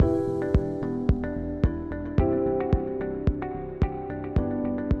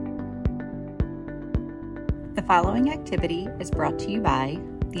following activity is brought to you by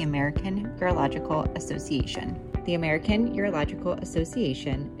the American Urological Association. The American Urological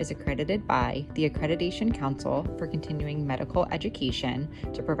Association is accredited by the Accreditation Council for Continuing Medical Education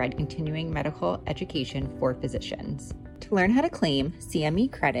to provide continuing medical education for physicians. To learn how to claim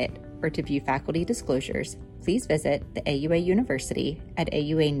CME credit or to view faculty disclosures, please visit the AUA University at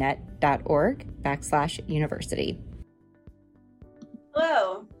auanet.org/university.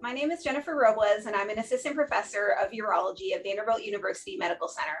 Hello, my name is Jennifer Robles, and I'm an assistant professor of urology at Vanderbilt University Medical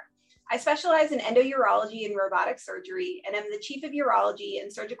Center. I specialize in endourology and robotic surgery, and am the chief of urology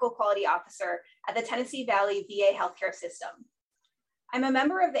and surgical quality officer at the Tennessee Valley VA Healthcare System. I'm a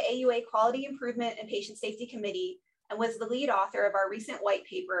member of the AUA Quality Improvement and Patient Safety Committee and was the lead author of our recent white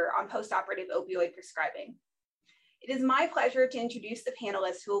paper on postoperative opioid prescribing. It is my pleasure to introduce the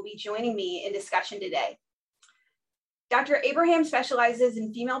panelists who will be joining me in discussion today. Dr. Abraham specializes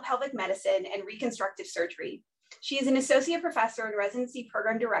in female pelvic medicine and reconstructive surgery. She is an associate professor and residency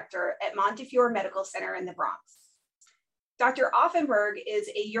program director at Montefiore Medical Center in the Bronx. Dr. Offenberg is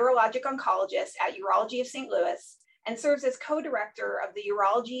a urologic oncologist at Urology of St. Louis and serves as co-director of the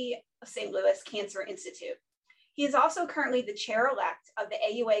Urology of St. Louis Cancer Institute. He is also currently the chair-elect of the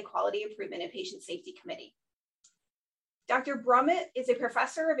AUA Quality Improvement and Patient Safety Committee. Dr. Brummett is a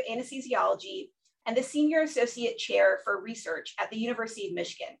professor of anesthesiology and the senior associate chair for research at the University of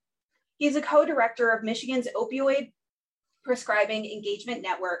Michigan. He is a co-director of Michigan's Opioid Prescribing Engagement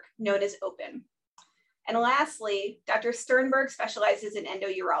Network, known as OPEN. And lastly, Dr. Sternberg specializes in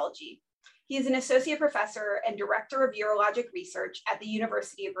endourology. He is an associate professor and director of urologic research at the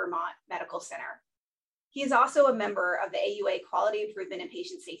University of Vermont Medical Center. He is also a member of the AUA Quality Improvement and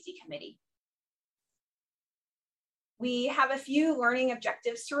Patient Safety Committee. We have a few learning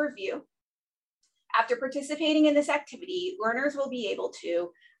objectives to review. After participating in this activity, learners will be able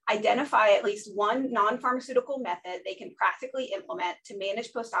to identify at least one non-pharmaceutical method they can practically implement to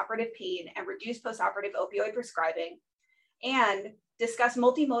manage postoperative pain and reduce postoperative opioid prescribing, and discuss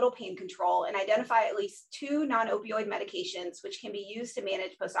multimodal pain control and identify at least 2 non-opioid medications which can be used to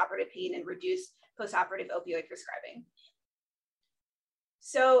manage postoperative pain and reduce postoperative opioid prescribing.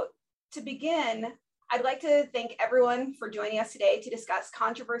 So to begin, I'd like to thank everyone for joining us today to discuss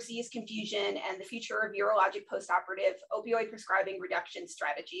controversies, confusion, and the future of urologic postoperative opioid prescribing reduction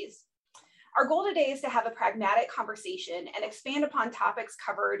strategies. Our goal today is to have a pragmatic conversation and expand upon topics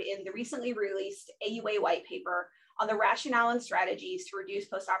covered in the recently released AUA white paper on the rationale and strategies to reduce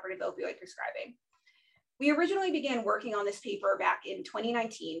postoperative opioid prescribing. We originally began working on this paper back in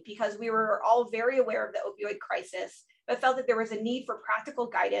 2019 because we were all very aware of the opioid crisis, but felt that there was a need for practical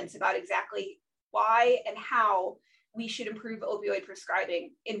guidance about exactly why and how we should improve opioid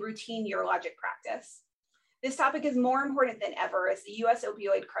prescribing in routine urologic practice. This topic is more important than ever as the US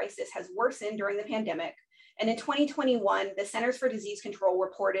opioid crisis has worsened during the pandemic. And in 2021, the Centers for Disease Control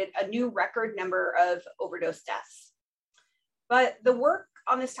reported a new record number of overdose deaths. But the work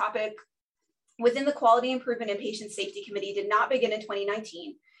on this topic within the Quality Improvement and Patient Safety Committee did not begin in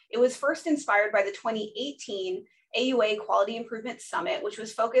 2019. It was first inspired by the 2018 AUA Quality Improvement Summit, which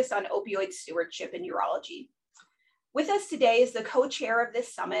was focused on opioid stewardship in urology. With us today is the co-chair of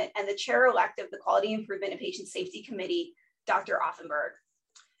this summit and the chair-elect of the Quality Improvement and Patient Safety Committee, Dr. Offenberg.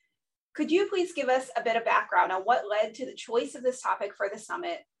 Could you please give us a bit of background on what led to the choice of this topic for the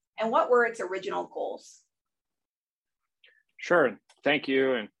summit and what were its original goals? Sure, thank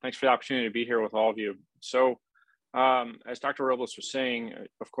you, and thanks for the opportunity to be here with all of you. So, as Dr. Robles was saying,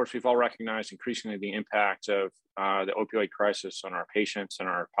 of course, we've all recognized increasingly the impact of the opioid crisis on our patients and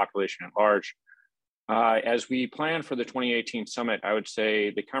our population at large. As we planned for the 2018 summit, I would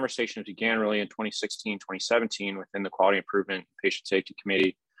say the conversation began really in 2016, 2017 within the Quality Improvement and Patient Safety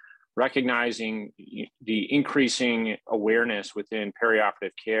Committee, recognizing the increasing awareness within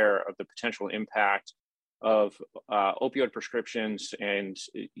perioperative care of the potential impact of opioid prescriptions and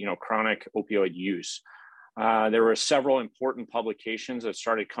chronic opioid use. There were several important publications that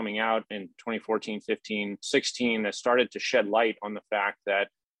started coming out in 2014, 15, 16 that started to shed light on the fact that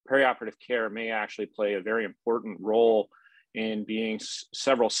perioperative care may actually play a very important role in being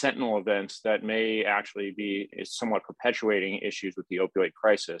several sentinel events that may actually be somewhat perpetuating issues with the opioid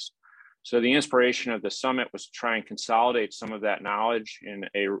crisis. So the inspiration of the summit was to try and consolidate some of that knowledge in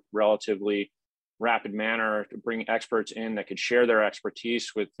a relatively rapid manner, to bring experts in that could share their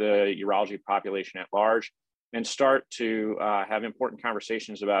expertise with the urology population at large and start to have important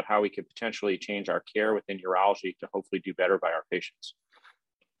conversations about how we could potentially change our care within urology to hopefully do better by our patients.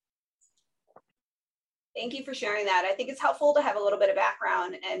 Thank you for sharing that. I think it's helpful to have a little bit of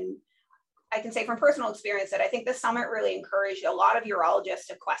background and I can say from personal experience that I think this summit really encouraged a lot of urologists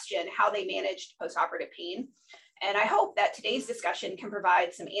to question how they managed postoperative pain. And I hope that today's discussion can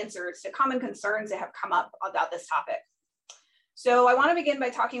provide some answers to common concerns that have come up about this topic. So I want to begin by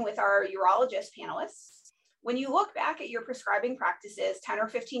talking with our urologist panelists. When you look back at your prescribing practices 10 or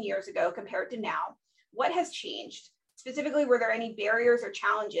 15 years ago compared to now, what has changed? Specifically, were there any barriers or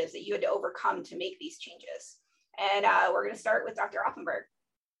challenges that you had to overcome to make these changes? And we're going to start with Dr. Offenberg.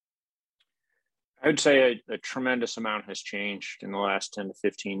 I would say a tremendous amount has changed in the last 10 to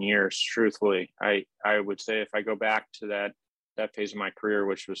 15 years, truthfully. I would say if I go back to that phase of my career,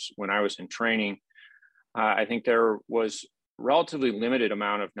 which was when I was in training, I think there was relatively limited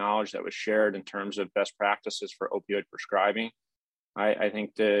amount of knowledge that was shared in terms of best practices for opioid prescribing. I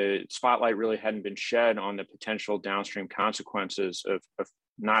think the spotlight really hadn't been shed on the potential downstream consequences of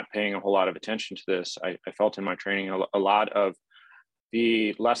not paying a whole lot of attention to this. I felt in my training a lot of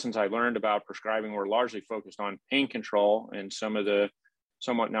the lessons I learned about prescribing were largely focused on pain control and some of the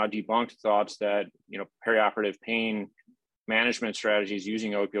somewhat now debunked thoughts that, perioperative pain management strategies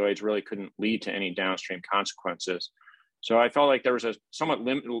using opioids really couldn't lead to any downstream consequences. So I felt like there was a somewhat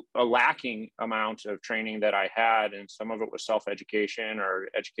lacking amount of training that I had, and some of it was self-education or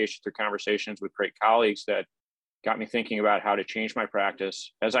education through conversations with great colleagues that got me thinking about how to change my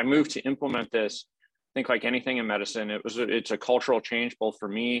practice. As I moved to implement this, I think like anything in medicine, it's a cultural change, both for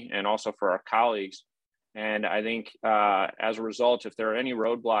me and also for our colleagues. And I think as a result, if there are any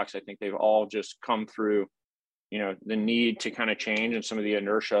roadblocks, I think they've all just come through, the need to kind of change and some of the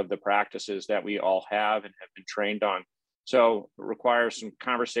inertia of the practices that we all have and have been trained on. So it requires some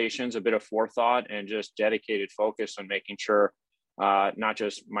conversations, a bit of forethought, and just dedicated focus on making sure not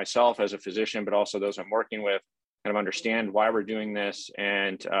just myself as a physician, but also those I'm working with kind of understand why we're doing this,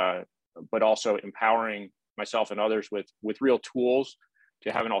 and but also empowering myself and others with real tools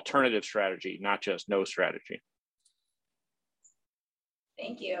to have an alternative strategy, not just no strategy.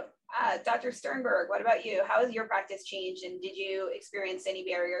 Thank you. Dr. Sternberg, what about you? How has your practice changed, and did you experience any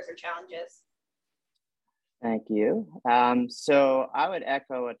barriers or challenges? Thank you. So I would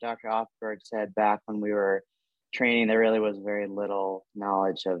echo what Dr. Offenberg said. Back when we were training, there really was very little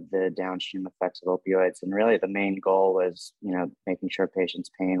knowledge of the downstream effects of opioids. And really the main goal was, making sure patients'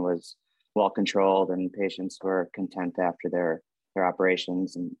 pain was well controlled and patients were content after their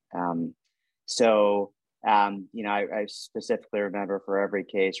operations. And I specifically remember for every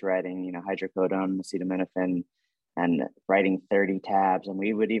case writing, hydrocodone, acetaminophen, and writing 30 tabs. And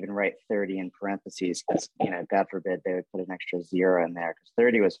we would even write 30 in parentheses because, God forbid they would put an extra 0 in there, because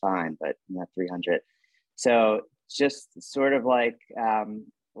 30 was fine, but 300. So just sort of like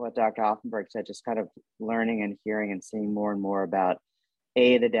what Dr. Offenberg said, just kind of learning and hearing and seeing more and more about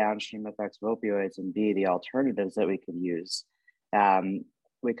A, the downstream effects of opioids, and B, the alternatives that we could use.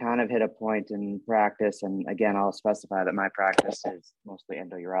 We kind of hit a point in practice, and again, I'll specify that my practice is mostly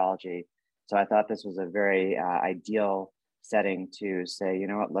endourology. So I thought this was a very ideal setting to say,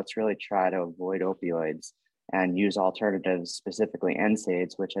 let's really try to avoid opioids and use alternatives, specifically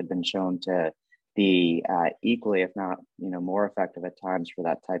NSAIDs, which had been shown to be equally, if not, more effective at times for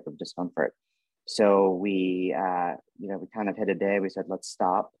that type of discomfort. So we kind of hit a day. We said, let's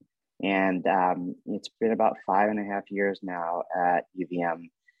stop. And it's been about 5.5 years now at UVM.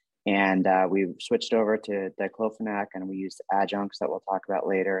 And we've switched over to diclofenac, and we used adjuncts that we'll talk about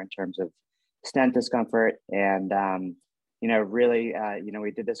later in terms of stent discomfort. And,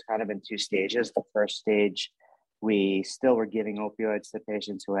 we did this kind of in 2 stages. The first stage, we still were giving opioids to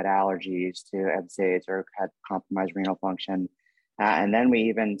patients who had allergies to NSAIDs or had compromised renal function. And then we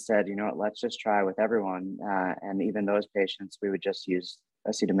even said, let's just try with everyone. And even those patients, we would just use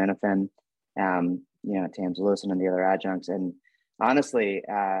acetaminophen, tamsulosin, and the other adjuncts. And honestly,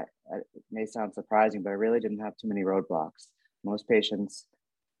 it may sound surprising, but I really didn't have too many roadblocks. Most patients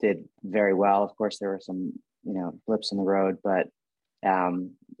did very well. Of course, there were some, blips in the road, but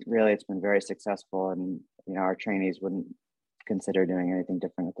really it's been very successful. And, our trainees wouldn't consider doing anything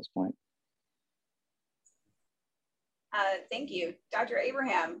different at this point. Thank you. Dr.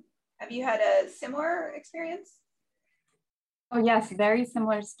 Abraham, have you had a similar experience? Oh, yes, very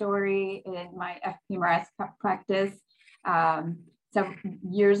similar story in my FP-RS practice. Several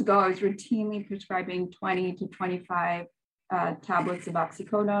years ago, I was routinely prescribing 20 to 25 tablets of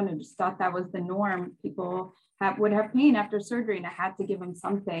oxycodone, and just thought that was the norm. People would have pain after surgery, and I had to give them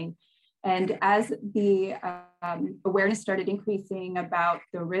something. And as the awareness started increasing about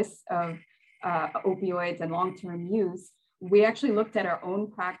the risks of opioids and long-term use, we actually looked at our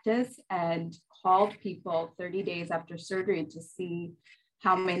own practice and called people 30 days after surgery to see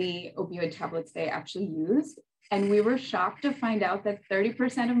how many opioid tablets they actually used. And we were shocked to find out that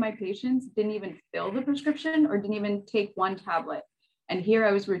 30% of my patients didn't even fill the prescription or didn't even take one tablet. And here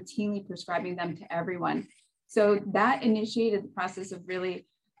I was routinely prescribing them to everyone. So that initiated the process of really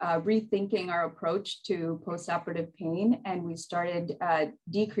rethinking our approach to postoperative pain. And we started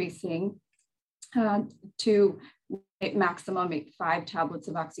decreasing to maximum 5 tablets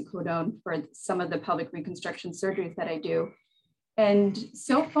of oxycodone for some of the pelvic reconstruction surgeries that I do. And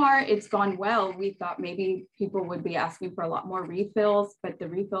so far it's gone well. We thought maybe people would be asking for a lot more refills, but the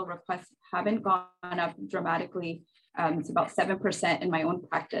refill requests haven't gone up dramatically. It's about 7% in my own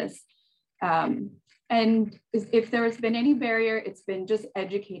practice. And if there has been any barrier, it's been just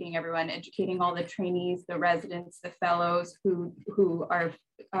educating everyone, educating all the trainees, the residents, the fellows who are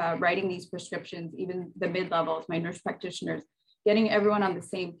writing these prescriptions, even the mid-levels, my nurse practitioners, getting everyone on the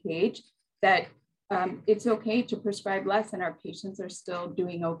same page that it's okay to prescribe less and our patients are still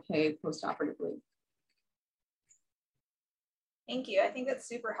doing okay postoperatively. Thank you. I think that's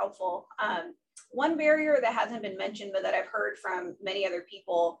super helpful. One barrier that hasn't been mentioned, but that I've heard from many other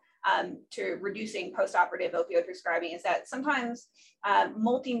people to reducing postoperative opioid prescribing is that sometimes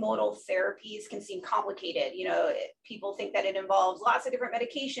multimodal therapies can seem complicated. You know, people think that it involves lots of different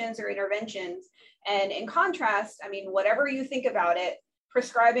medications or interventions. And in contrast, I mean, whatever you think about it,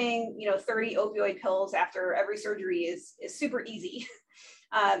 prescribing, 30 opioid pills after every surgery is super easy.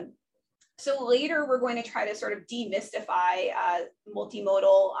 So later we're going to try to sort of demystify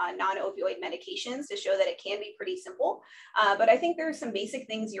multimodal non-opioid medications to show that it can be pretty simple. But I think there's some basic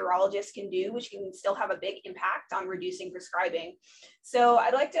things urologists can do which can still have a big impact on reducing prescribing. So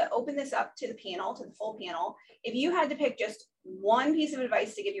I'd like to open this up to the panel, to the full panel. If you had to pick just one piece of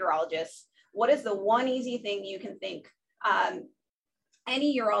advice to give urologists, what is the one easy thing you can think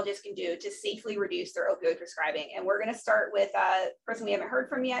any urologist can do to safely reduce their opioid prescribing? And we're going to start with a person we haven't heard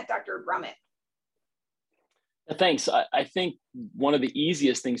from yet, Dr. Brummett. Thanks. I think one of the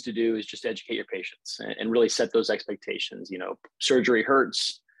easiest things to do is just educate your patients and really set those expectations. Surgery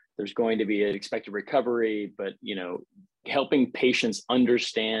hurts. There's going to be an expected recovery, but, helping patients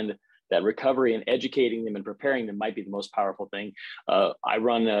understand that recovery and educating them and preparing them might be the most powerful thing. I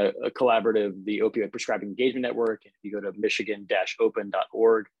run a collaborative, the Opioid Prescribing Engagement Network. If you go to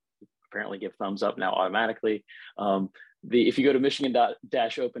michigan-open.org, apparently give thumbs up now automatically. If you go to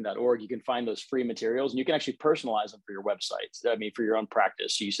michigan-open.org, you can find those free materials and you can actually personalize them for your websites. For your own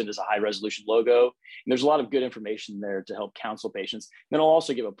practice. So you send us a high resolution logo. And there's a lot of good information there to help counsel patients. And then I'll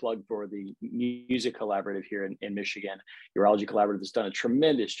also give a plug for the Music Collaborative here in Michigan. Urology Collaborative has done a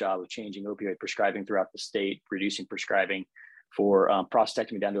tremendous job of changing opioid prescribing throughout the state, reducing prescribing for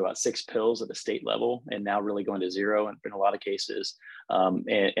prostatectomy down to about 6 pills at the state level, and now really going to 0 in a lot of cases.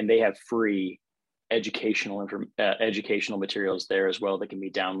 And they have free educational materials there as well that can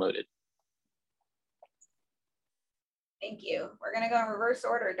be downloaded. Thank you. We're going to go in reverse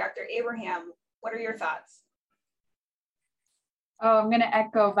order. Dr. Abraham, what are your thoughts? Oh, I'm going to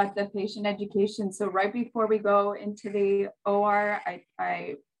echo about the patient education. So right before we go into the OR,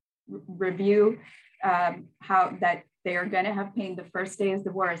 I review how that they are going to have pain. The first day is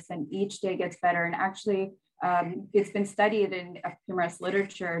the worst and each day gets better. And actually, it's been studied in FPMRS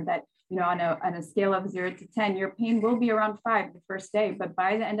literature that on a scale of 0 to 10, your pain will be around 5 the first day, but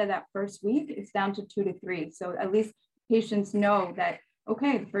by the end of that first week, it's down to 2 to 3. So at least patients know that,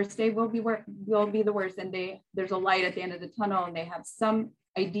 okay, the first day will be the worst, and there's a light at the end of the tunnel, and they have some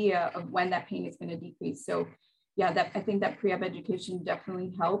idea of when that pain is going to decrease. So yeah, I think that pre-op education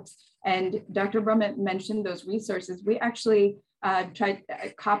definitely helps. And Dr. Brummett mentioned those resources. We actually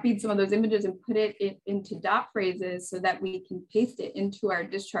copied some of those images and put it into dot phrases so that we can paste it into our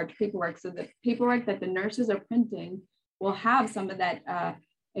discharge paperwork. So the paperwork that the nurses are printing will have some of that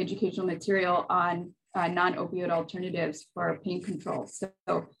educational material on non-opioid alternatives for pain control. So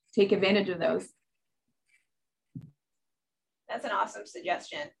take advantage of those. That's an awesome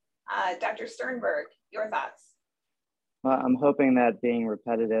suggestion. Dr. Sternberg, your thoughts? Well, I'm hoping that being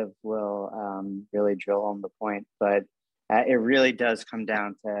repetitive will really drill home the point, but it really does come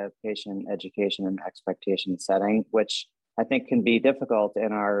down to patient education and expectation setting, which I think can be difficult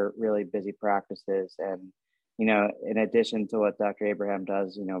in our really busy practices. And, in addition to what Dr. Abraham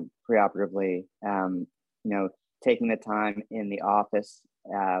does, preoperatively, taking the time in the office,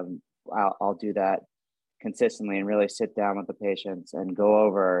 I'll do that consistently and really sit down with the patients and go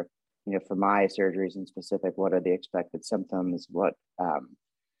over, for my surgeries in specific, what are the expected symptoms,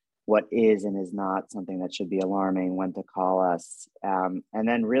 what is and is not something that should be alarming, when to call us. And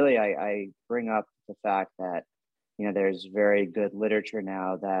then really I bring up the fact that, there's very good literature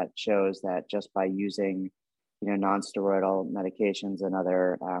now that shows that just by using non-steroidal medications and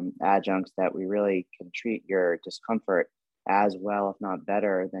other adjuncts that we really can treat your discomfort as well, if not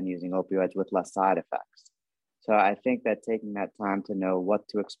better, than using opioids with less side effects. So I think that taking that time to know what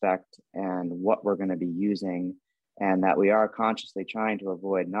to expect and what we're going to be using, and that we are consciously trying to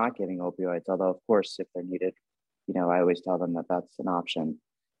avoid not giving opioids, although of course, if they're needed, I always tell them that that's an option.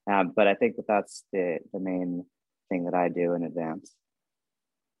 But I think that that's the main thing that I do in advance.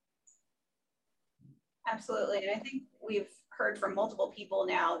 Absolutely. And I think we've heard from multiple people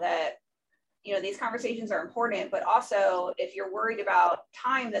now that, these conversations are important, but also if you're worried about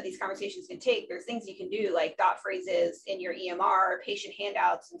time that these conversations can take, there's things you can do like dot phrases in your EMR, patient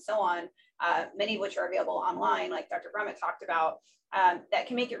handouts, and so on, many of which are available online, like Dr. Brummett talked about, that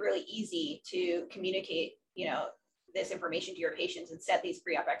can make it really easy to communicate, this information to your patients and set these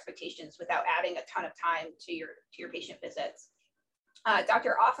pre-op expectations without adding a ton of time to your patient visits.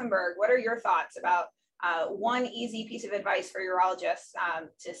 Dr. Offenberg, what are your thoughts about one easy piece of advice for urologists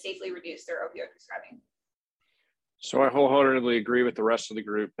to safely reduce their opioid prescribing? So I wholeheartedly agree with the rest of the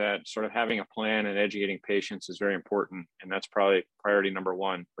group that sort of having a plan and educating patients is very important. And that's probably priority number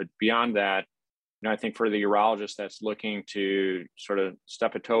one. But beyond that, I think for the urologist that's looking to sort of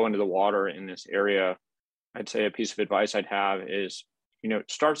step a toe into the water in this area, I'd say a piece of advice I'd have is,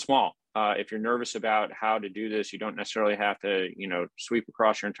 start small. If you're nervous about how to do this, you don't necessarily have to, sweep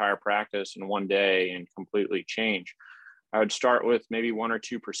across your entire practice in one day and completely change. I would start with maybe one or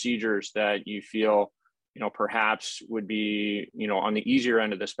two procedures that you feel, perhaps would be, on the easier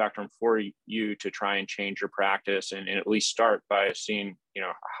end of the spectrum for you to try and change your practice, and at least start by seeing,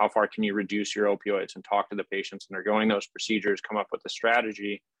 how far can you reduce your opioids, and talk to the patients undergoing those procedures, come up with a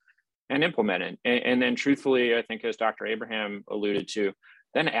strategy and implement it. And then truthfully, I think as Dr. Abraham alluded to,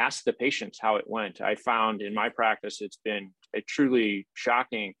 then ask the patients how it went. I found in my practice, it's been truly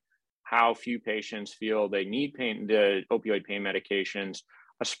shocking how few patients feel they need the opioid pain medications,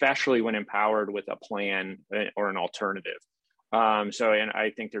 especially when empowered with a plan or an alternative. And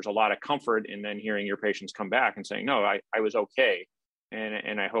I think there's a lot of comfort in then hearing your patients come back and saying, no, I was okay.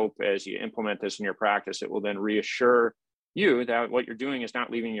 And I hope as you implement this in your practice, it will then reassure you that what you're doing is not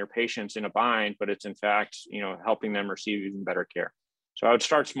leaving your patients in a bind, but it's in fact, helping them receive even better care. So I would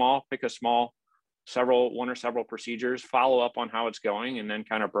start small, pick a one or several procedures, follow up on how it's going, and then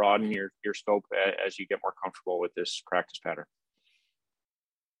kind of broaden your scope as you get more comfortable with this practice pattern.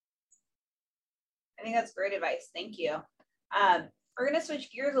 I think that's great advice. Thank you. We're going to switch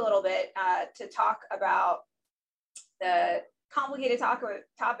gears a little bit to talk about the complicated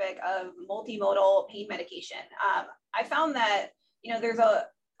topic of multimodal pain medication. I found that, there's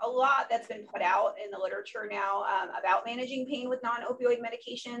a lot that's been put out in the literature now about managing pain with non-opioid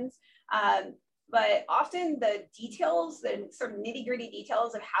medications. But often the details, the sort of nitty-gritty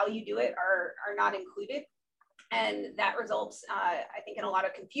details of how you do it are not included. And that results, I think, in a lot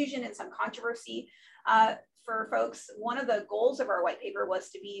of confusion and some controversy for folks. One of the goals of our white paper was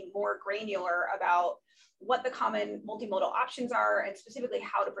to be more granular about what the common multimodal options are and specifically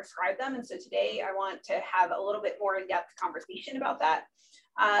how to prescribe them. And so today I want to have a little bit more in-depth conversation about that.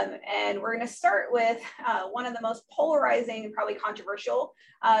 And we're going to start with one of the most polarizing and probably controversial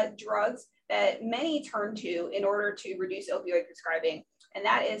drugs that many turn to in order to reduce opioid prescribing, and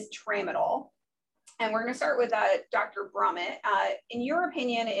that is tramadol. And we're going to start with Dr. Brummett. In your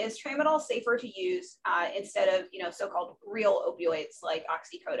opinion, is tramadol safer to use instead of so-called real opioids like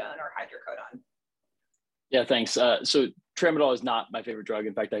oxycodone or hydrocodone? Yeah, thanks. So tramadol is not my favorite drug.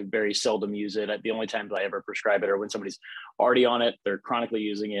 In fact, I very seldom use it. The only times I ever prescribe it are when somebody's already on it, they're chronically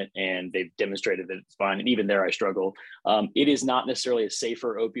using it, and they've demonstrated that it's fine. And even there, I struggle. It is not necessarily a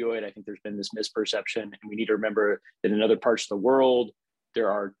safer opioid. I think there's been this misperception, and we need to remember that in other parts of the world, there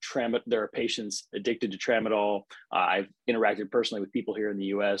are patients addicted to tramadol. I've interacted personally with people here in the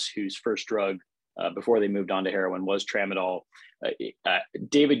U.S. whose first drug before they moved on to heroin was tramadol.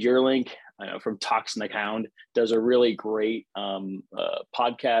 David Yerlink from Toxin the Hound does a really great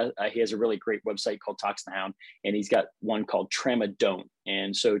podcast. He has a really great website called Toxin the Hound, and he's got one called Tramadont.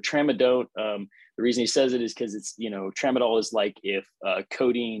 And so Tramadont, the reason he says it is because it's, tramadol is like if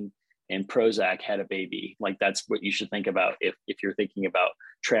codeine and Prozac had a baby. Like that's what you should think about if you're thinking about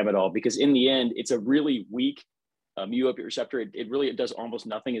tramadol, because in the end, it's a really weak mu-opioid receptor. It does almost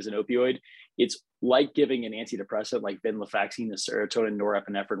nothing as an opioid. It's like giving an antidepressant like venlafaxine, the serotonin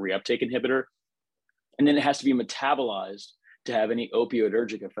norepinephrine reuptake inhibitor. And then it has to be metabolized to have any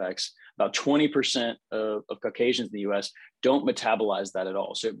opioidergic effects. About 20% of Caucasians in the US don't metabolize that at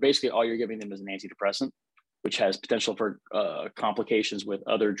all. So basically all you're giving them is an antidepressant, which has potential for complications with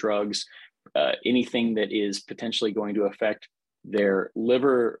other drugs, anything that is potentially going to affect their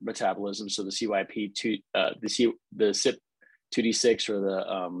liver metabolism, so the CYP2, the CYP2D6 or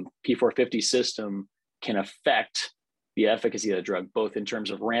the P450 system can affect the efficacy of the drug, both in terms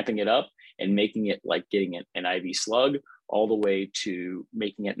of ramping it up and making it like getting an IV slug, all the way to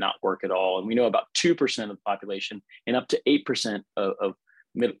making it not work at all. And we know about 2% of the population and up to 8% of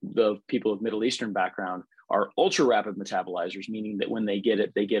the people of Middle Eastern background are ultra rapid metabolizers, meaning that when they get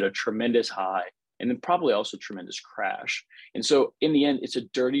it, they get a tremendous high and then probably also tremendous crash. And so in the end, it's a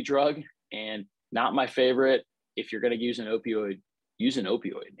dirty drug and not my favorite. If you're going to use an opioid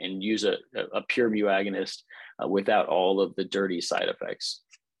and use a pure mu agonist without all of the dirty side effects.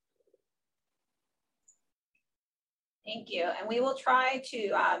 Thank you. And we will try to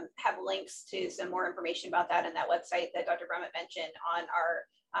have links to some more information about that in that website that Dr. Brummett mentioned on our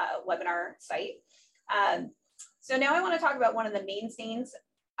webinar site. So now I want to talk about one of the mainstays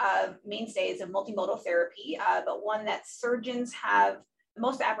of multimodal therapy, but one that surgeons have the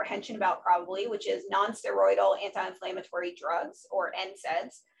most apprehension about probably, which is non-steroidal anti-inflammatory drugs, or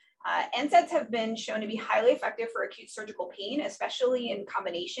NSAIDs. NSAIDs have been shown to be highly effective for acute surgical pain, especially in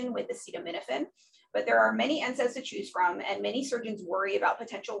combination with acetaminophen. But there are many NSAIDs to choose from, and many surgeons worry about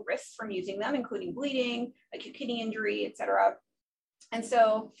potential risks from using them, including bleeding, acute kidney injury, et cetera. And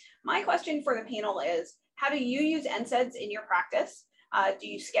so my question for the panel is, how do you use NSAIDs in your practice? Do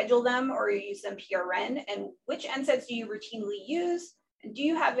you schedule them or you use them PRN? And which NSAIDs do you routinely use? And do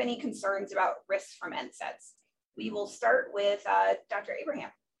you have any concerns about risks from NSAIDs? We will start with Dr.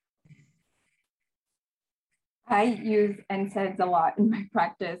 Abraham. I use NSAIDs a lot in my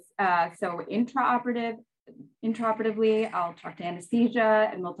practice. So intraoperatively, I'll talk to anesthesia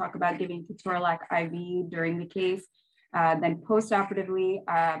and we'll talk about giving ketorolac IV during the case. Then postoperatively,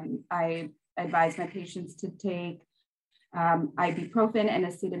 I advise my patients to take ibuprofen and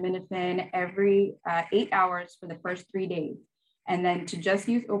acetaminophen every 8 hours for the first 3 days, and then to just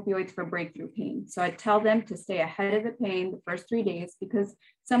use opioids for breakthrough pain. So I tell them to stay ahead of the pain the first 3 days, because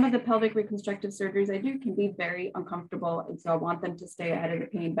some of the pelvic reconstructive surgeries I do can be very uncomfortable. And so I want them to stay ahead of the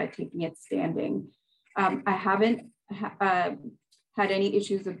pain by taking it standing. I haven't had any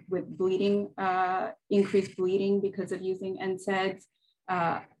issues with bleeding, increased bleeding because of using NSAIDs.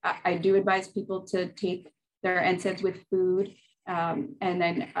 I do advise people to take their NSAIDs with food. And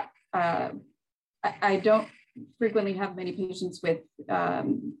then I don't frequently have many patients with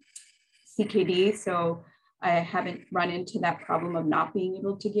CKD, so I haven't run into that problem of not being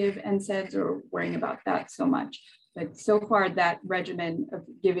able to give NSAIDs or worrying about that so much. But so far, that regimen of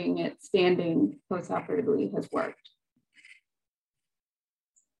giving it standing postoperatively has worked.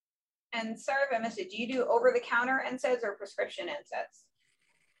 And sorry if I missed it, do you do over-the-counter NSAIDs or prescription NSAIDs?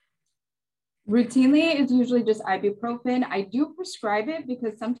 Routinely, it's usually just ibuprofen. I do prescribe it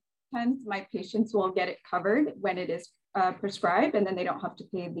because sometimes my patients will get it covered when it is prescribed, and then they don't have to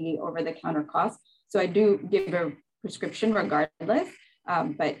pay the over-the-counter cost. So I do give a prescription regardless,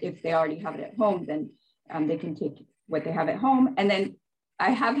 but if they already have it at home, then they can take what they have at home. And then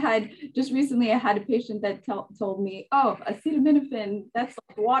I have had, just recently I had a patient that told me, oh, acetaminophen, that's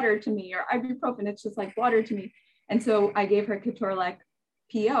like water to me, or ibuprofen, it's just like water to me. And so I gave her ketorolac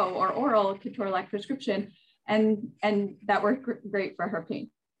PO, or oral ketorolac prescription, and that worked great for her pain.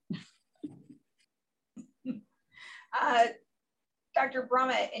 Dr.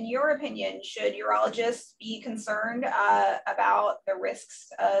 Brummett, in your opinion, should urologists be concerned about the risks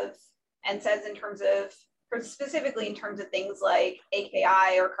of NSAIDs in terms of, specifically in terms of things like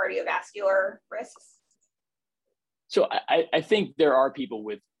AKI or cardiovascular risks? So I think there are people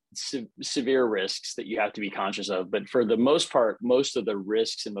with severe risks that you have to be conscious of, but for the most part, most of the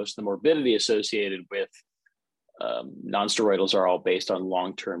risks and most of the morbidity associated with non-steroidals are all based on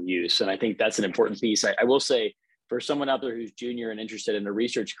long-term use. And I think that's an important piece. I will say, for someone out there who's junior and interested in a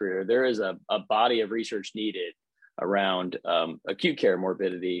research career, there is a body of research needed around acute care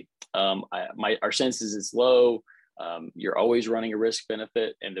morbidity. Our sense is it's low. You're always running a risk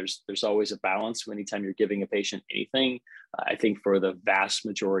benefit, and there's always a balance anytime you're giving a patient anything. I think for the vast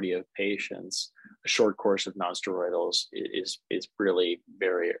majority of patients, a short course of nonsteroidals is really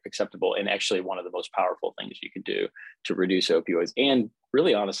very acceptable, and actually one of the most powerful things you can do to reduce opioids, and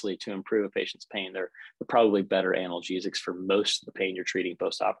really honestly to improve a patient's pain. They're probably better analgesics for most of the pain you're treating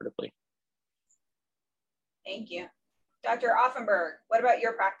postoperatively. Thank you. Dr. Offenberg, what about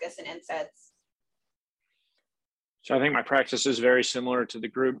your practice in NSAIDs? So I think my practice is very similar to the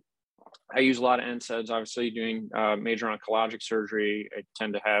group. I use a lot of NSAIDs, obviously doing major oncologic surgery. I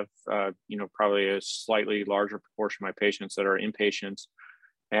tend to have, probably a slightly larger proportion of my patients that are inpatients.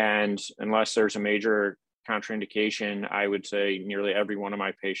 And unless there's a major contraindication, I would say nearly every one of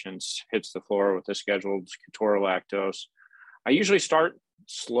my patients hits the floor with a scheduled ketorolac dose. I usually start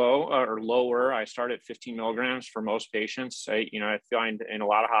slow or lower. I start at 15 milligrams for most patients. I find in a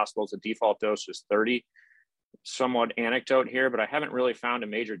lot of hospitals, the default dose is 30. Somewhat anecdote here, but I haven't really found a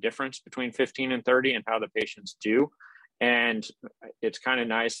major difference between 15 and 30 and how the patients do. And it's kind of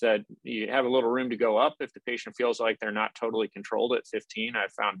nice that you have a little room to go up if the patient feels like they're not totally controlled at 15.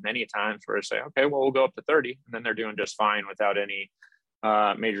 I've found many times where I say, okay, well, we'll go up to 30, and then they're doing just fine without any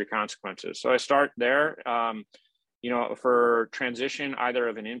major consequences. So I start there. For transition either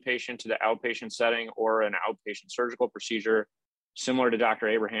of an inpatient to the outpatient setting or an outpatient surgical procedure, similar to Dr.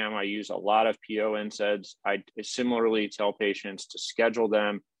 Abraham, I use a lot of PO NSAIDs. I similarly tell patients to schedule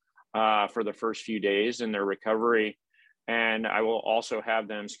them for the first few days in their recovery. And I will also have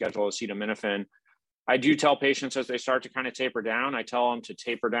them schedule acetaminophen. I do tell patients as they start to kind of taper down, I tell them to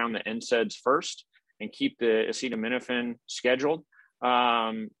taper down the NSAIDs first and keep the acetaminophen scheduled,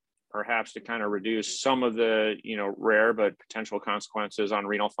 perhaps to kind of reduce some of the, rare but potential consequences on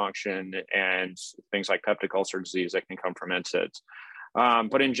renal function and things like peptic ulcer disease that can come from NSAIDs.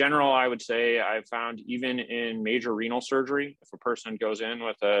 But in general, I would say I've found even in major renal surgery, if a person goes in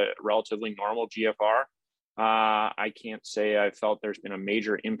with a relatively normal GFR, I can't say I felt there's been a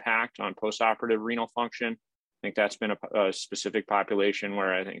major impact on postoperative renal function. I think that's been a specific population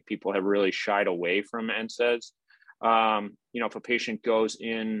where I think people have really shied away from NSAIDs. If a patient goes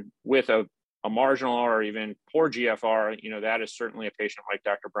in with a marginal or even poor GFR, that is certainly a patient like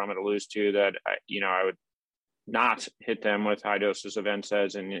Dr. Brummett alludes to that, I would not hit them with high doses of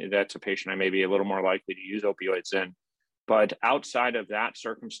NSAIDs. And that's a patient I may be a little more likely to use opioids in. But outside of that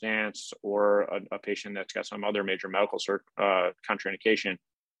circumstance or a patient that's got some other major medical contraindication,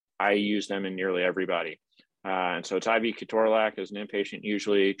 I use them in nearly everybody. And so it's IV ketorolac as an inpatient,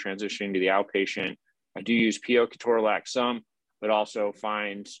 usually transitioning to the outpatient. I do use PO ketorolac some, but also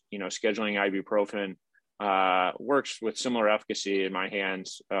find, scheduling ibuprofen works with similar efficacy in my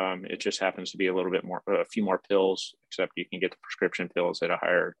hands. It just happens to be a few more pills, except you can get the prescription pills at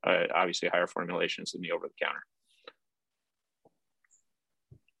obviously higher formulations than the over-the-counter.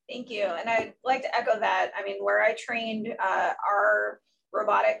 Thank you. And I'd like to echo that. I mean, where I trained our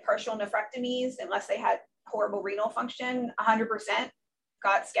robotic partial nephrectomies, unless they had horrible renal function, 100%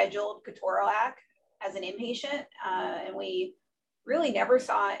 got scheduled ketorolac as an inpatient. And we really never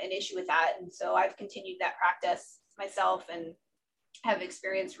saw an issue with that. And so I've continued that practice myself and have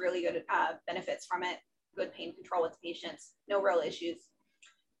experienced really good benefits from it, good pain control with patients, no real issues.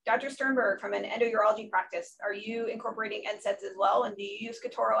 Dr. Sternberg, from an endourology practice, are you incorporating NSAIDs as well? And do you use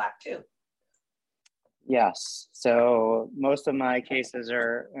ketorolac too? Yes. So most of my cases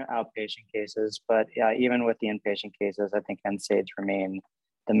are outpatient cases, but yeah, even with the inpatient cases, I think NSAIDs remain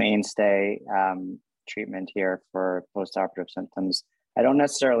the mainstay treatment here for postoperative symptoms. I don't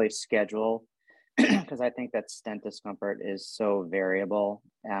necessarily schedule because I think that stent discomfort is so variable.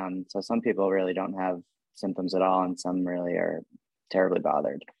 So some people really don't have symptoms at all, and some really are terribly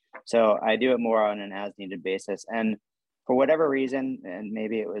bothered. So I do it more on an as needed basis. And for whatever reason, and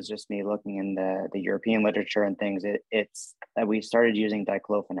maybe it was just me looking in the European literature and things, it's that we started using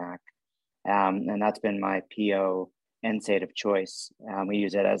diclofenac. And that's been my PO NSAID of choice. We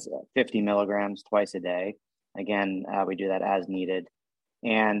use it as 50 milligrams twice a day. Again, we do that as needed.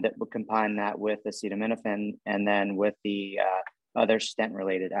 And we'll combine that with acetaminophen and then with the other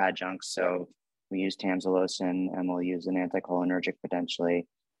stent-related adjuncts. So we use tamsulosin, and we'll use an anticholinergic potentially.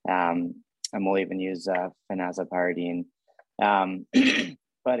 And we'll even use phenazopyridine.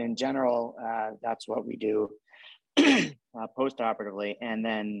 But in general, that's what we do postoperatively. And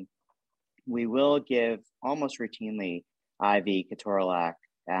then we will give almost routinely IV ketorolac,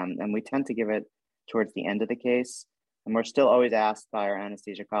 and we tend to give it towards the end of the case. And we're still always asked by our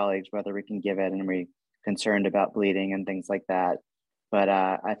anesthesia colleagues whether we can give it, and we're concerned about bleeding and things like that. But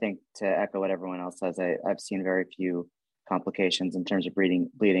I think, to echo what everyone else says, I've seen very few complications in terms of bleeding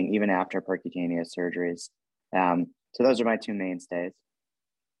even after percutaneous surgeries. So those are my two mainstays.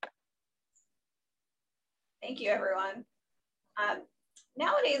 Thank you, everyone.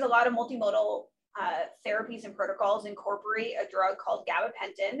 Nowadays, a lot of multimodal therapies and protocols incorporate a drug called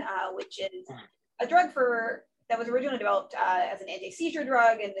gabapentin, which is a drug that was originally developed as an anti-seizure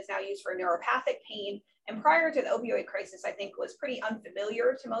drug and is now used for neuropathic pain. And prior to the opioid crisis, I think was pretty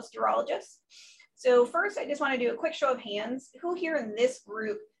unfamiliar to most urologists. So first, I just want to do a quick show of hands. Who here in this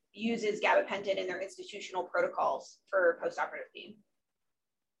group uses gabapentin in their institutional protocols for postoperative pain?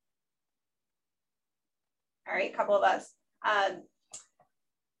 All right, a couple of us.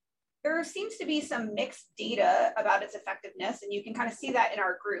 There seems to be some mixed data about its effectiveness, and you can kind of see that in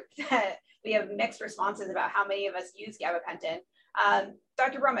our group that we have mixed responses about how many of us use gabapentin.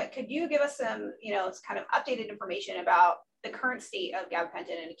 Dr. Brummett, could you give us some, kind of updated information about the current state of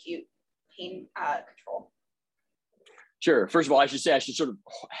gabapentin in acute pain control? Sure. First of all, I should sort of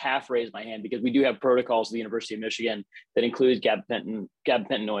half raise my hand because we do have protocols at the University of Michigan that include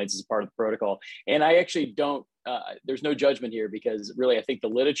gabapentinoids as part of the protocol. And I actually don't, there's no judgment here because really I think the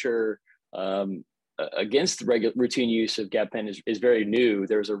literature against the routine use of gabapentin is very new.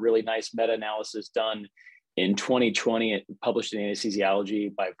 There's a really nice meta-analysis done in 2020, published in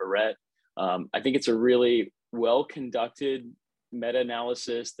Anesthesiology by Barrett. I think it's a really well-conducted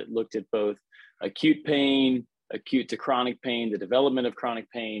meta-analysis that looked at both acute pain, acute to chronic pain, the development of chronic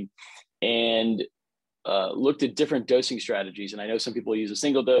pain, and looked at different dosing strategies. And I know some people use a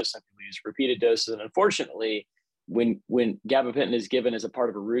single dose, some people use repeated doses. And unfortunately, when gabapentin is given as a part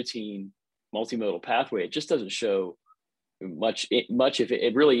of a routine multimodal pathway, it just doesn't show much if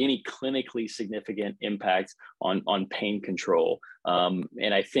it really any clinically significant impact on pain control.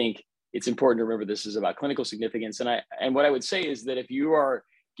 And I think it's important to remember this is about clinical significance. And what I would say is that if you're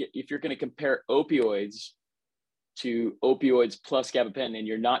going to compare opioids to opioids plus gabapentin and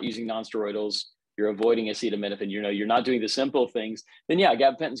you're not using nonsteroidals, you're avoiding acetaminophen, you're not doing the simple things, then yeah,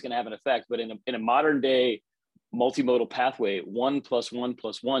 gabapentin is going to have an effect. But in a modern day multimodal pathway, 1 + 1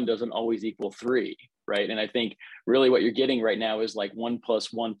 + 1 doesn't always equal 3, right? And I think really what you're getting right now is like 1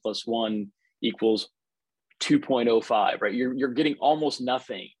 + 1 + 1 equals 2.05, right? You're getting almost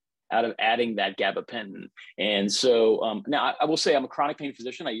nothing out of adding that gabapentin. And so now I will say I'm a chronic pain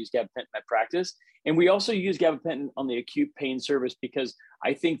physician. I use gabapentin in my practice. And we also use gabapentin on the acute pain service because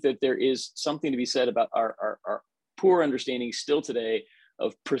I think that there is something to be said about our poor understanding still today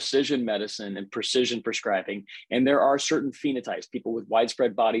of precision medicine and precision prescribing. And there are certain phenotypes, people with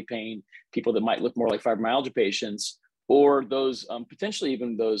widespread body pain, people that might look more like fibromyalgia patients, or those potentially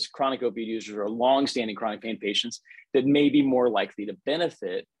even those chronic opioid users or longstanding chronic pain patients that may be more likely to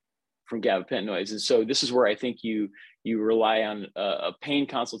benefit from gabapentinoids. And so this is where I think you rely on a pain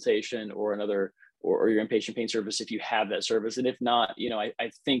consultation or another, or your inpatient pain service if you have that service. And if not,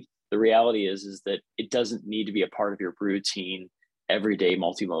 I think the reality is that it doesn't need to be a part of your routine everyday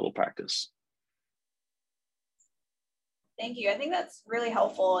multimodal practice. Thank you. I think that's really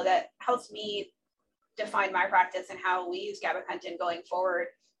helpful. That helps me define my practice and how we use gabapentin going forward.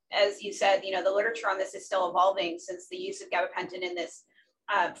 As you said, the literature on this is still evolving since the use of gabapentin in this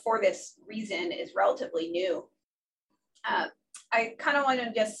for this reason is relatively new. I kind of want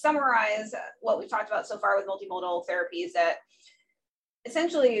to just summarize what we've talked about so far with multimodal therapies, that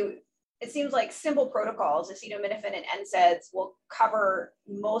essentially it seems like simple protocols, acetaminophen and NSAIDs, will cover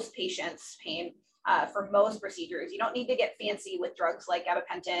most patients' pain for most procedures. You don't need to get fancy with drugs like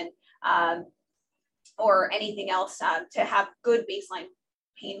gabapentin or anything else to have good baseline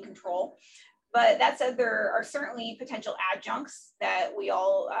pain control. But that said, there are certainly potential adjuncts that we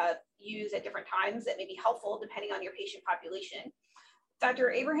all use at different times that may be helpful depending on your patient population.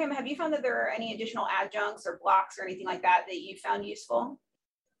 Dr. Abraham, have you found that there are any additional adjuncts or blocks or anything like that you found useful?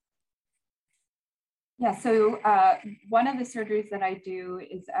 Yeah, so one of the surgeries that I do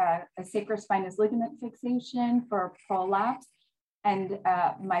is a sacrospinous ligament fixation for prolapse. And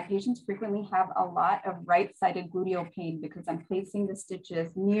my patients frequently have a lot of right-sided gluteal pain because I'm placing the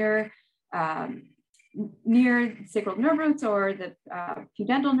stitches near sacral nerve roots or the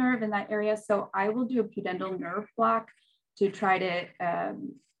pudendal nerve in that area. So I will do a pudendal nerve block to try to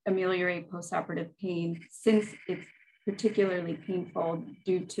ameliorate postoperative pain, since it's particularly painful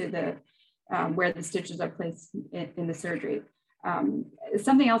due to the where the stitches are placed in the surgery.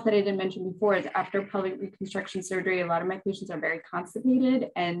 Something else that I didn't mention before is after pelvic reconstruction surgery, a lot of my patients are very constipated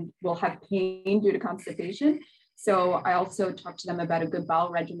and will have pain due to constipation. So I also talk to them about a good bowel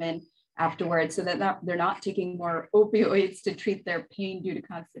regimen afterwards so that they're not taking more opioids to treat their pain due to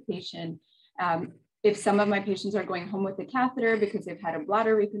constipation. If some of my patients are going home with a catheter because they've had a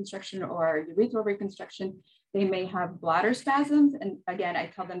bladder reconstruction or urethral reconstruction, they may have bladder spasms. And again, I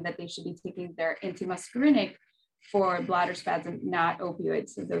tell them that they should be taking their antimuscarinic for bladder spasm, not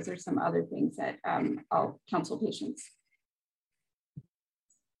opioids. So those are some other things that I'll counsel patients.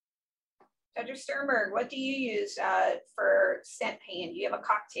 Dr. Sternberg, what do you use for stent pain? Do you have a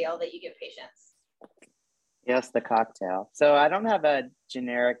cocktail that you give patients? Yes, the cocktail. So I don't have a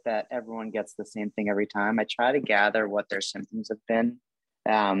generic that everyone gets the same thing every time. I try to gather what their symptoms have been,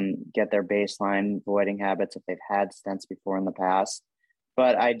 get their baseline voiding habits if they've had stents before in the past.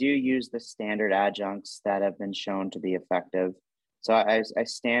 But I do use the standard adjuncts that have been shown to be effective. So I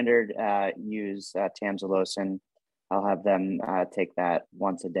standard use tamsulosin I'll have them take that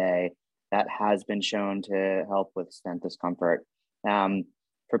once a day. That has been shown to help with stent discomfort.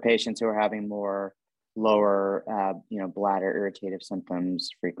 For patients who are having more lower, bladder irritative symptoms,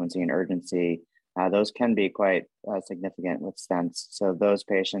 frequency and urgency, those can be quite significant with stents. So those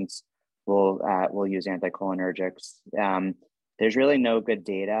patients will use anticholinergics. There's really no good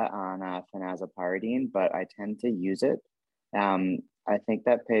data on phenazopyridine, but I tend to use it. I think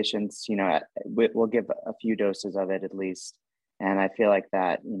that patients, we'll give a few doses of it at least. And I feel like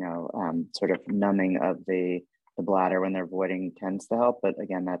that, sort of numbing of the bladder when they're voiding tends to help. But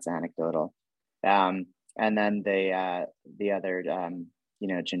again, that's anecdotal. And then the other,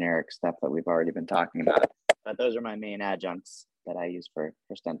 generic stuff that we've already been talking about. But those are my main adjuncts that I use for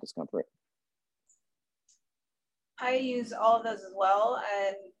stent discomfort. I use all of those as well.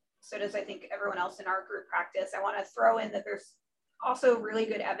 And so does, I think, everyone else in our group practice. I want to throw in that there's also really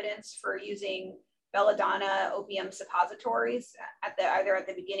good evidence for using belladonna opium suppositories either at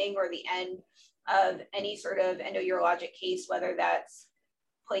the beginning or the end of any sort of endourologic case, whether that's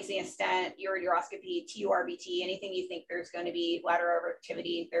placing a stent, ureteroscopy, TURBT, anything you think there's going to be bladder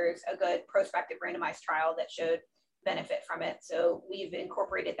overactivity. There's a good prospective randomized trial that showed benefit from it. So we've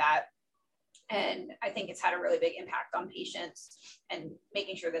incorporated that. And I think it's had a really big impact on patients and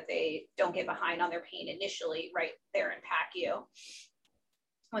making sure that they don't get behind on their pain initially right there in PACU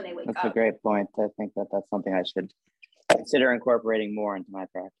when they wake up. That's a great point. I think that that's something I should consider incorporating more into my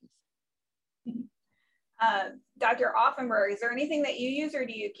practice. Dr. Offenberg, is there anything that you use or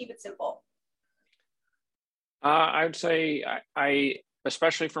do you keep it simple? I would say I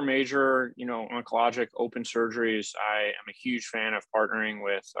especially for major, oncologic open surgeries, I am a huge fan of partnering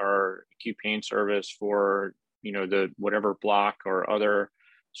with our acute pain service for, the whatever block or other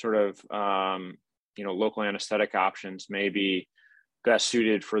sort of, local anesthetic options may be best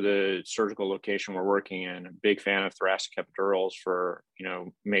suited for the surgical location we're working in. I'm a big fan of thoracic epidurals for,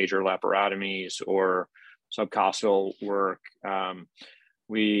 major laparotomies or subcostal work.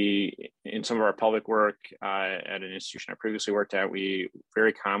 We, in some of our public work at an institution I previously worked at, we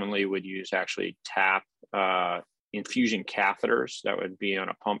very commonly would use actually tap infusion catheters that would be on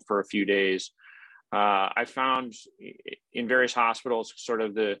a pump for a few days. I found in various hospitals sort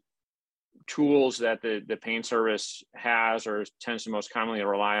of the tools that the pain service has or tends to most commonly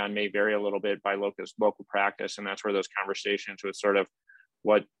rely on may vary a little bit by local practice. And that's where those conversations with sort of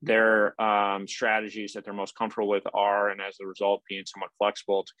what their strategies that they're most comfortable with are, and as a result being somewhat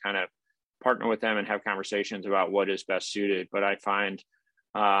flexible to kind of partner with them and have conversations about what is best suited. But I find,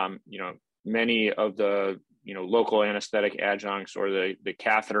 many of the, local anesthetic adjuncts or the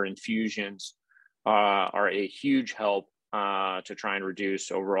catheter infusions are a huge help to try and reduce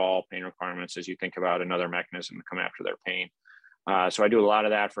overall pain requirements as you think about another mechanism to come after their pain. So I do a lot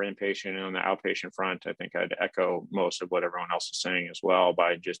of that for inpatient, and on the outpatient front, I think I'd echo most of what everyone else is saying as well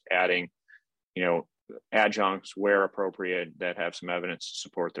by just adding, adjuncts where appropriate that have some evidence to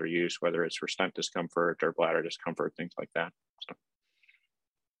support their use, whether it's for stent discomfort or bladder discomfort, things like that. So.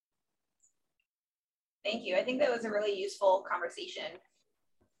 Thank you. I think that was a really useful conversation.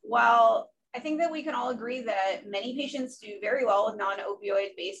 While I think that we can all agree that many patients do very well with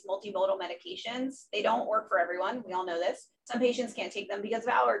non-opioid based multimodal medications, they don't work for everyone. We all know this. Some patients can't take them because of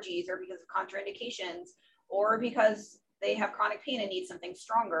allergies or because of contraindications or because they have chronic pain and need something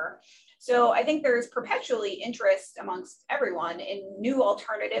stronger. So I think there's perpetually interest amongst everyone in new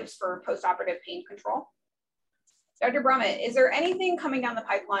alternatives for postoperative pain control. Dr. Brummett, is there anything coming down the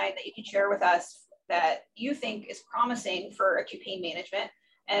pipeline that you can share with us that you think is promising for acute pain management?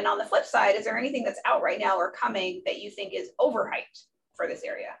 And on the flip side, is there anything that's out right now or coming that you think is overhyped for this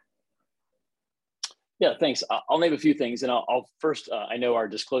area? Yeah, thanks. I'll name a few things, and I'll first, I know our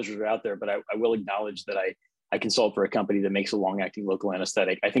disclosures are out there, but I will acknowledge that I consult for a company that makes a long-acting local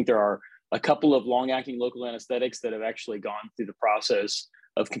anesthetic. I think there are a couple of long-acting local anesthetics that have actually gone through the process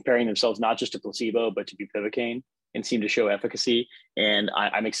of comparing themselves not just to placebo, but to bupivacaine and seem to show efficacy. And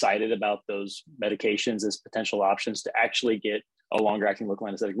I'm excited about those medications as potential options to actually get a longer acting local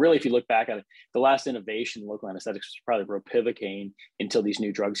anesthetic. Really, if you look back at it, the last innovation in local anesthetics was probably ropivacaine until these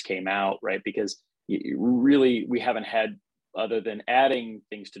new drugs came out, right? Because we haven't had, other than adding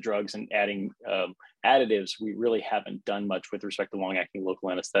things to drugs and adding additives, we really haven't done much with respect to long acting local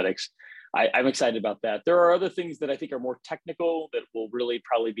anesthetics. I'm excited about that. There are other things that I think are more technical that will really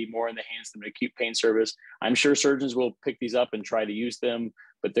probably be more in the hands of an acute pain service. I'm sure surgeons will pick these up and try to use them,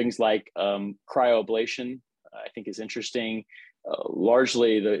 but things like cryoablation, I think is interesting.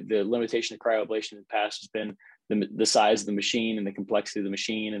 Largely the limitation of cryoablation in the past has been the size of the machine and the complexity of the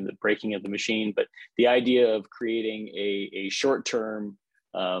machine and the breaking of the machine. But the idea of creating a short-term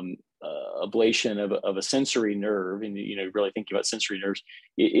ablation of a sensory nerve, and really thinking about sensory nerves,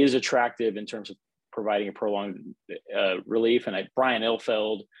 it is attractive in terms of providing a prolonged relief. And Brian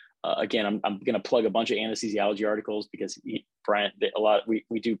Ilfeld, again, I'm going to plug a bunch of anesthesiology articles because we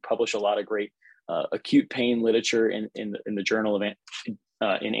do publish a lot of great acute pain literature in the journal of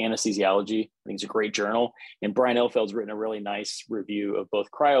in anesthesiology. I think it's a great journal. And Brian Ilfeld's written a really nice review of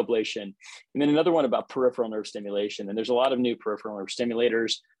both cryoablation and then another one about peripheral nerve stimulation. And there's a lot of new peripheral nerve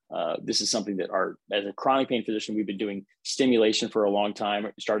stimulators. This is something that as a chronic pain physician, we've been doing stimulation for a long time.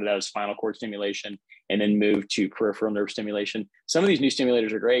 It started out as spinal cord stimulation and then moved to peripheral nerve stimulation. Some of these new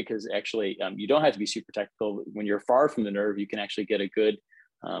stimulators are great because actually you don't have to be super technical. When you're far from the nerve, you can actually get a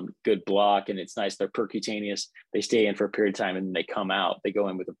good block, and it's nice. They're percutaneous. They stay in for a period of time and then they come out. They go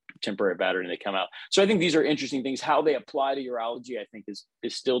in with a temporary battery and they come out. So I think these are interesting things. How they apply to urology, I think, is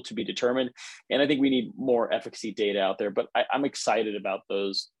still to be determined. And I think we need more efficacy data out there. But I'm excited about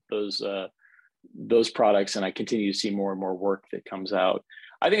those products, and I continue to see more and more work that comes out.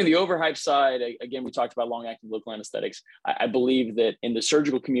 I think on the overhyped side, again, we talked about long-acting local anesthetics. I believe that in the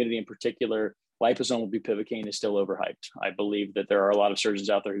surgical community in particular, liposomal bupivacaine is still overhyped. I believe that there are a lot of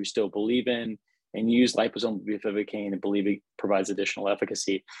surgeons out there who still believe in and use liposomal bupivacaine and believe it provides additional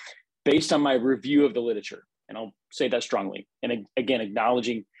efficacy. Based on my review of the literature, and I'll say that strongly, and again,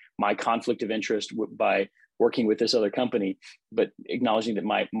 acknowledging my conflict of interest by working with this other company, but acknowledging that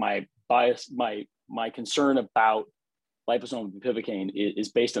my bias, my concern about liposomal bupivacaine is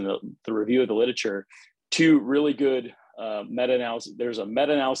based on the review of the literature. Two really good meta-analysis. There's a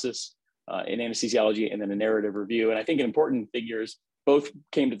meta-analysis in anesthesiology and then a narrative review. And I think an important thing here is both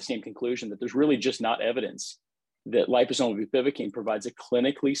came to the same conclusion that there's really just not evidence that liposomal bupivacaine provides a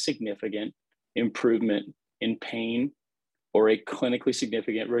clinically significant improvement in pain or a clinically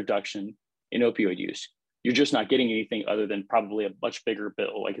significant reduction in opioid use. You're just not getting anything other than probably a much bigger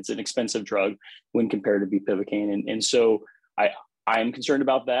bill. Like, it's an expensive drug when compared to bupivacaine. And so I'm concerned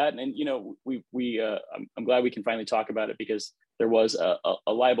about that. And, I'm glad we can finally talk about it, because there was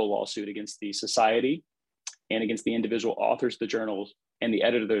a libel lawsuit against the society and against the individual authors of the journals and the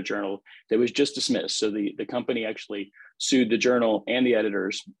editor of the journal that was just dismissed. So the company actually sued the journal and the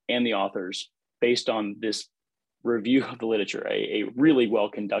editors and the authors based on this review of the literature, a really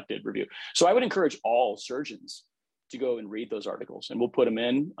well-conducted review. So I would encourage all surgeons to go and read those articles, and we'll put them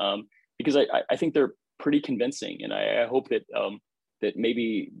in because I think they're pretty convincing. And I hope that that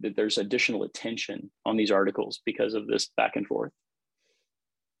maybe that there's additional attention on these articles because of this back and forth.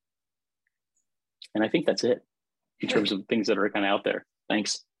 And I think that's it in terms of things that are kind of out there.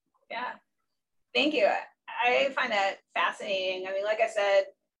 Thanks. Yeah, thank you. I find that fascinating. I mean, like I said,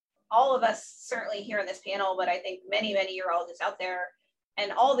 all of us certainly here in this panel, but I think many urologists out there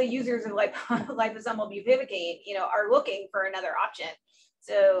and all the users of liposomal bupivacaine, are looking for another option.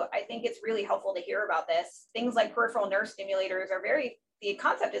 So I think it's really helpful to hear about this. Things like peripheral nerve stimulators are the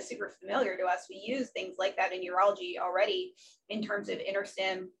concept is super familiar to us. We use things like that in urology already in terms of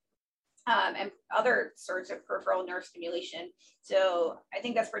InterStim and other sorts of peripheral nerve stimulation. So I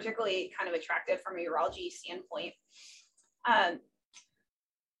think that's particularly kind of attractive from a urology standpoint.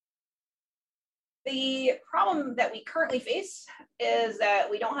 The problem that we currently face is that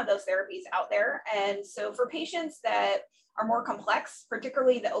we don't have those therapies out there. And so for patients that are more complex,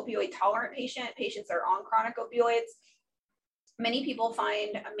 particularly the opioid tolerant patients that are on chronic opioids, many people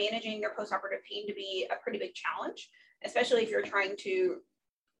find managing their postoperative pain to be a pretty big challenge, especially if you're trying to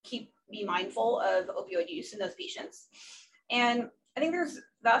be mindful of opioid use in those patients. And I think there's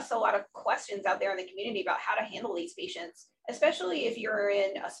thus a lot of questions out there in the community about how to handle these patients, especially if you're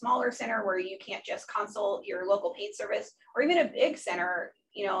in a smaller center where you can't just consult your local pain service, or even a big center.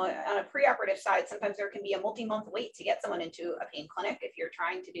 On a preoperative side, sometimes there can be a multi-month wait to get someone into a pain clinic if you're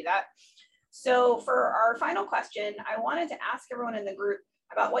trying to do that. So for our final question, I wanted to ask everyone in the group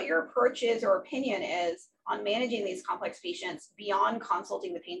about what your approach is or opinion is on managing these complex patients beyond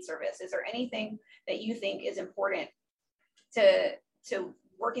consulting the pain service. Is there anything that you think is important to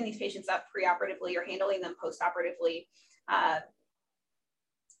working these patients up preoperatively or handling them postoperatively?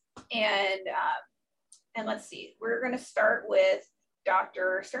 And let's see, we're going to start with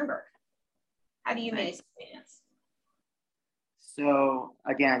Dr. Sternberg. How do you manage patients? So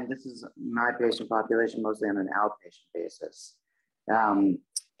again, this is my patient population, mostly on an outpatient basis.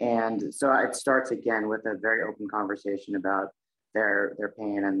 And so it starts again with a very open conversation about their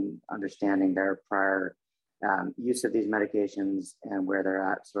pain and understanding their prior use of these medications and where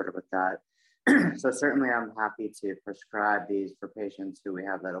they're at sort of with that. So certainly I'm happy to prescribe these for patients who we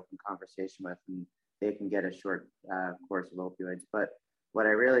have that open conversation with, and they can get a short course of opioids. But what I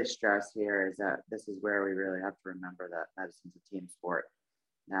really stress here is that this is where we really have to remember that medicine's a team sport.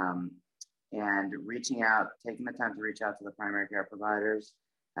 And reaching out, taking the time to reach out to the primary care providers,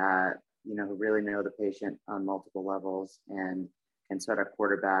 who really know the patient on multiple levels and can sort of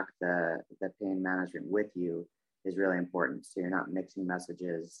quarterback the pain management with you is really important. So you're not mixing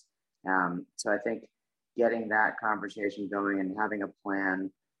messages. So I think getting that conversation going and having a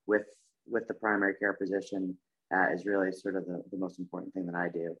plan with the primary care physician is really sort of the most important thing that I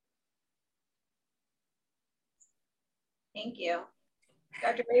do. Thank you.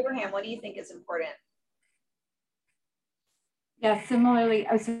 Dr. Abraham, what do you think is important? Yeah, similarly,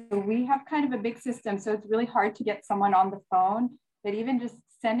 so we have kind of a big system, so it's really hard to get someone on the phone, but even just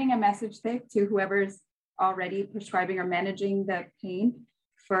sending a message to whoever's already prescribing or managing the pain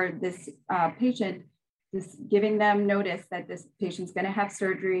for this patient, just giving them notice that this patient's going to have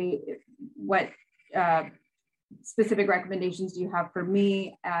surgery, what specific recommendations do you have for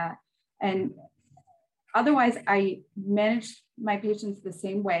me? And otherwise, I manage my patients the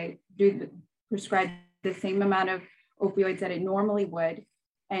same way, prescribe the same amount of opioids that I normally would.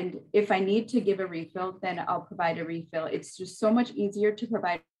 And if I need to give a refill, then I'll provide a refill. It's just so much easier to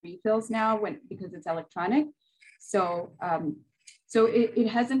provide refills now because it's electronic. So, so it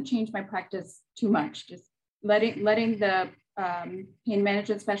hasn't changed my practice too much. Just letting the pain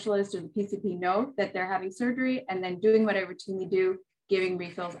management specialist or the PCP know that they're having surgery, and then doing what I routinely do, giving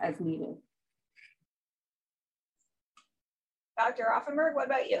refills as needed. Dr. Offenberg, what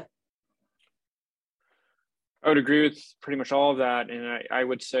about you? I would agree with pretty much all of that. And I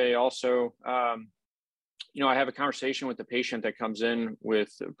would say also, I have a conversation with the patient that comes in with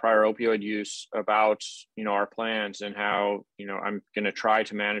prior opioid use about, our plans and how, I'm going to try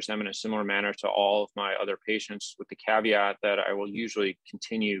to manage them in a similar manner to all of my other patients, with the caveat that I will usually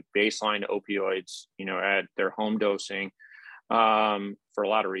continue baseline opioids, at their home dosing for a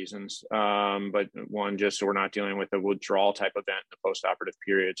lot of reasons. But one, just so we're not dealing with a withdrawal type event in the postoperative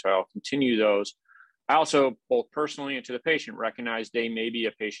period. So I'll continue those. I also, both personally and to the patient, recognize they may be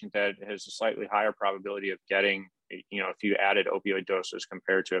a patient that has a slightly higher probability of getting, a few added opioid doses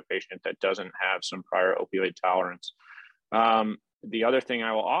compared to a patient that doesn't have some prior opioid tolerance. The other thing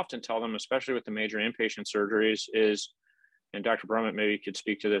I will often tell them, especially with the major inpatient surgeries, is, and Dr. Brummett maybe could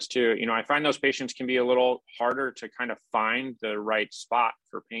speak to this too, I find those patients can be a little harder to kind of find the right spot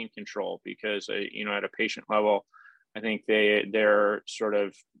for pain control because, at a patient level, I think they're sort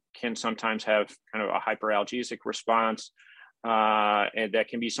of can sometimes have kind of a hyperalgesic response, and that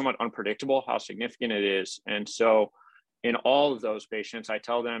can be somewhat unpredictable how significant it is. And so in all of those patients, I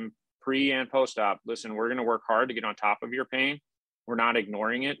tell them pre and post-op, listen, we're going to work hard to get on top of your pain. We're not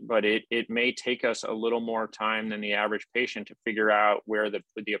ignoring it, but it may take us a little more time than the average patient to figure out where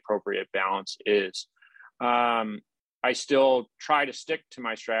the appropriate balance is. I still try to stick to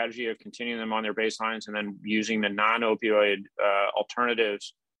my strategy of continuing them on their baselines and then using the non-opioid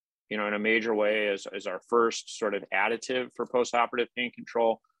alternatives, in a major way as our first sort of additive for postoperative pain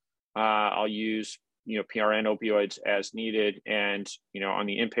control. I'll use, PRN opioids as needed. And, on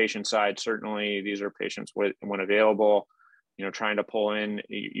the inpatient side, certainly these are patients when available, trying to pull in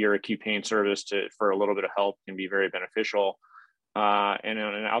your acute pain service for a little bit of help can be very beneficial. And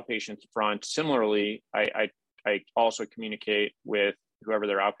on an outpatient front, similarly, I also communicate with whoever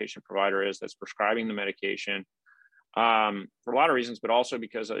their outpatient provider is that's prescribing the medication for a lot of reasons, but also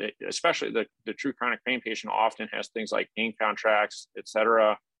because especially the true chronic pain patient often has things like pain contracts, et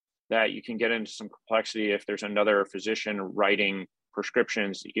cetera, that you can get into some complexity if there's another physician writing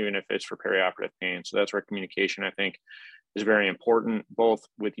prescriptions, even if it's for perioperative pain. So that's where communication, I think, is very important, both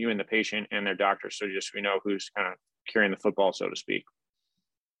with you and the patient and their doctor. So just we know who's kind of carrying the football, so to speak.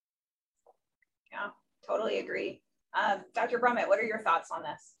 Yeah, totally agree. Dr. Brummett, what are your thoughts on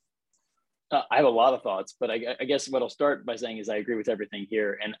this? I have a lot of thoughts, but I guess what I'll start by saying is I agree with everything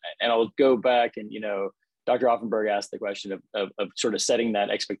here. And I'll go back and, Dr. Offenberg asked the question of sort of setting that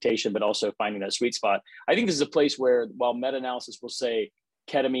expectation, but also finding that sweet spot. I think this is a place where, while meta-analysis will say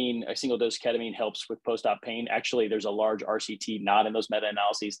ketamine, a single dose ketamine helps with post-op pain, actually there's a large RCT not in those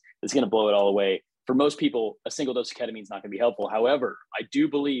meta-analyses that's going to blow it all away. For most people, a single dose of ketamine is not going to be helpful. However, I do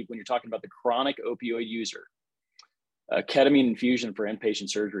believe when you're talking about the chronic opioid user, ketamine infusion for inpatient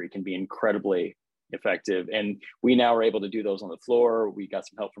surgery can be incredibly effective. And we now are able to do those on the floor. We got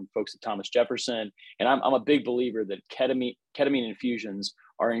some help from folks at Thomas Jefferson. And I'm a big believer that ketamine infusions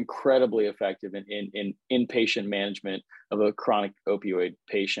are incredibly effective in inpatient management of a chronic opioid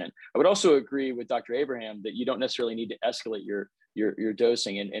patient. I would also agree with Dr. Abraham that you don't necessarily need to escalate your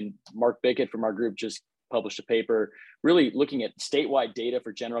dosing. And Mark Bickett from our group just published a paper really looking at statewide data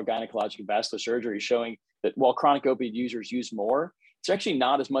for general gynecologic and vascular surgery, showing that while chronic opioid users use more, it's actually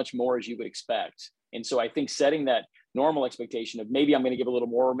not as much more as you would expect. And so I think setting that normal expectation of maybe I'm going to give a little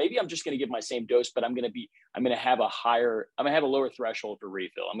more, or maybe I'm just going to give my same dose, but I'm going to have a lower threshold for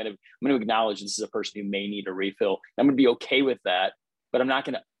refill. I'm going to acknowledge this is a person who may need a refill. I'm going to be okay with that, but I'm not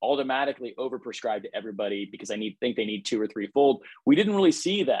going to automatically overprescribe to everybody because I think they need 2 or 3-fold. We didn't really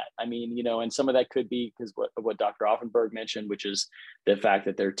see that. I mean, and some of that could be because what Dr. Offenberg mentioned, which is the fact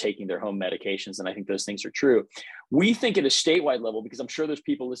that they're taking their home medications. And I think those things are true. We think at a statewide level, because I'm sure there's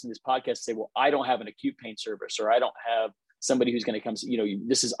people listening to this podcast say, well, I don't have an acute pain service, or I don't have somebody who's going to come,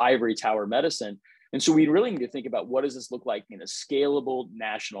 this is ivory tower medicine. And so we really need to think about what does this look like in a scalable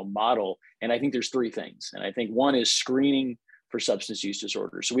national model? And I think there's 3 things. And I think one is screening for substance use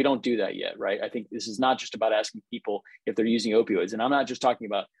disorders. So we don't do that yet, right? I think this is not just about asking people if they're using opioids. And I'm not just talking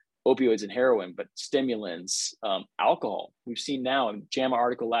about opioids and heroin, but stimulants, alcohol. We've seen now in JAMA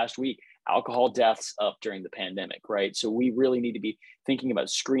article last week, alcohol deaths up during the pandemic, right? So we really need to be thinking about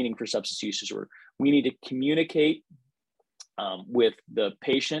screening for substance use disorder. We need to communicate with the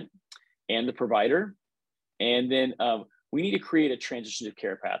patient and the provider. And then we need to create a transition of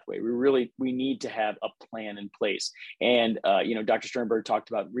care pathway. We need to have a plan in place. And, Dr. Sternberg talked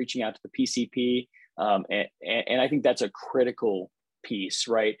about reaching out to the PCP. And I think that's a critical piece,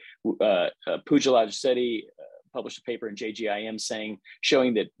 right? Pooja Lajsetti published a paper in JGIM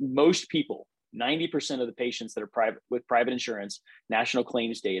showing that most people, 90% of the patients that are with private insurance, national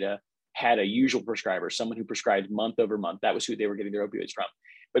claims data, had a usual prescriber, someone who prescribed month over month. That was who they were getting their opioids from.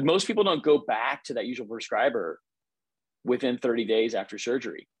 But most people don't go back to that usual prescriber within 30 days after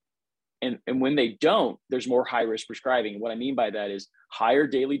surgery. And when they don't, there's more high-risk prescribing. And what I mean by that is higher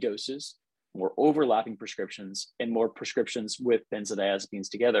daily doses, more overlapping prescriptions, and more prescriptions with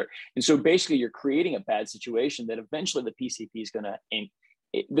benzodiazepines together. And so basically you're creating a bad situation that eventually the PCP is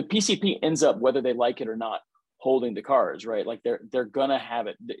the PCP ends up, whether they like it or not, holding the cards, right? Like they're gonna have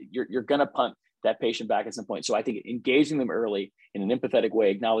it. You're gonna punt that patient back at some point. So I think engaging them early in an empathetic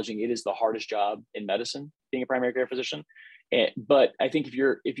way, acknowledging it is the hardest job in medicine, being a primary care physician. But I think if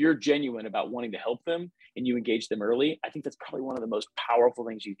you're genuine about wanting to help them and you engage them early, I think that's probably one of the most powerful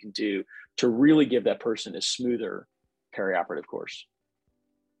things you can do to really give that person a smoother perioperative course.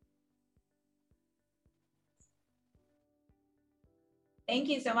 Thank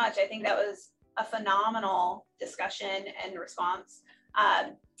you so much. I think that was a phenomenal discussion and response.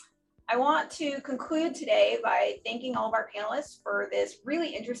 I want to conclude today by thanking all of our panelists for this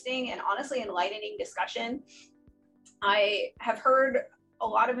really interesting and honestly enlightening discussion. I have heard a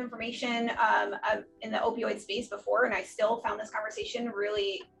lot of information in the opioid space before, and I still found this conversation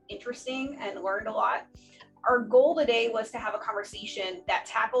really interesting and learned a lot. Our goal today was to have a conversation that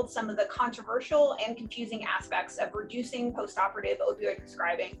tackled some of the controversial and confusing aspects of reducing postoperative opioid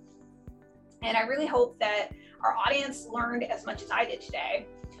prescribing. And I really hope that our audience learned as much as I did today.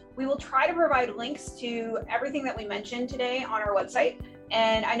 We will try to provide links to everything that we mentioned today on our website.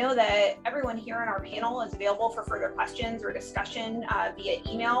 And I know that everyone here on our panel is available for further questions or discussion via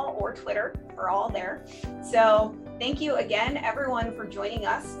email or Twitter. We're all there. So thank you again, everyone, for joining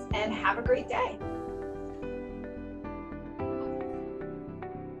us, and have a great day.